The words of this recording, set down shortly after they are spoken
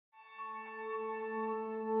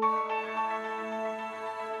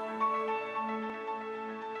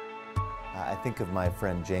think of my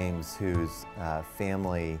friend James, whose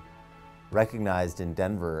family recognized in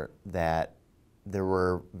Denver that there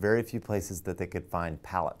were very few places that they could find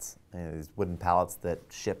pallets, these wooden pallets that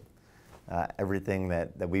ship everything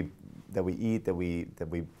that we eat, that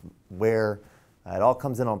we wear. It all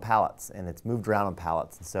comes in on pallets, and it's moved around on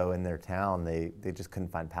pallets. And so in their town, they just couldn't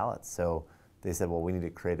find pallets. So they said, well, we need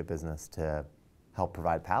to create a business to help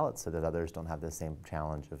provide pallets so that others don't have the same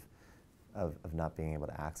challenge of not being able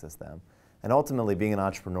to access them. And ultimately, being an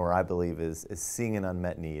entrepreneur, I believe, is seeing an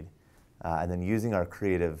unmet need and then using our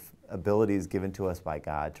creative abilities given to us by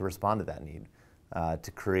God to respond to that need,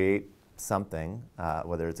 to create something,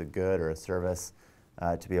 whether it's a good or a service,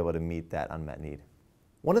 to be able to meet that unmet need.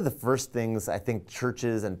 One of the first things I think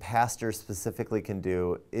churches and pastors specifically can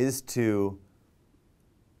do is to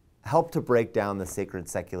help to break down the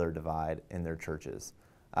sacred-secular divide in their churches.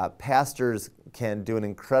 Pastors can do an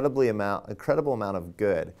incredible amount of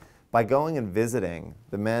good by going and visiting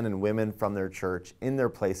the men and women from their church in their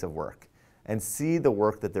place of work and see the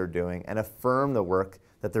work that they're doing and affirm the work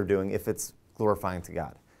that they're doing if it's glorifying to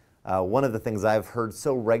God. One of the things I've heard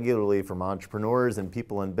so regularly from entrepreneurs and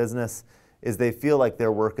people in business is they feel like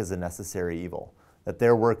their work is a necessary evil, that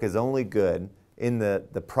their work is only good in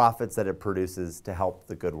the profits that it produces to help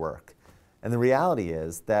the good work. And the reality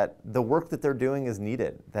is that the work that they're doing is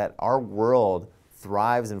needed, that our world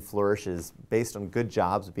thrives and flourishes based on good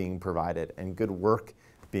jobs being provided and good work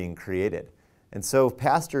being created. And so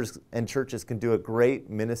pastors and churches can do a great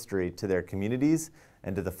ministry to their communities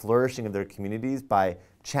and to the flourishing of their communities by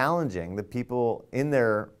challenging the people in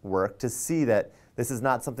their work to see that this is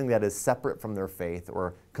not something that is separate from their faith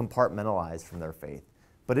or compartmentalized from their faith,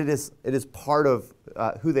 but it is part of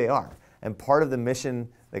who they are. And part of the mission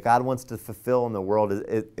that God wants to fulfill in the world,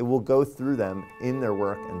 it will go through them in their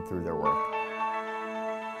work and through their work.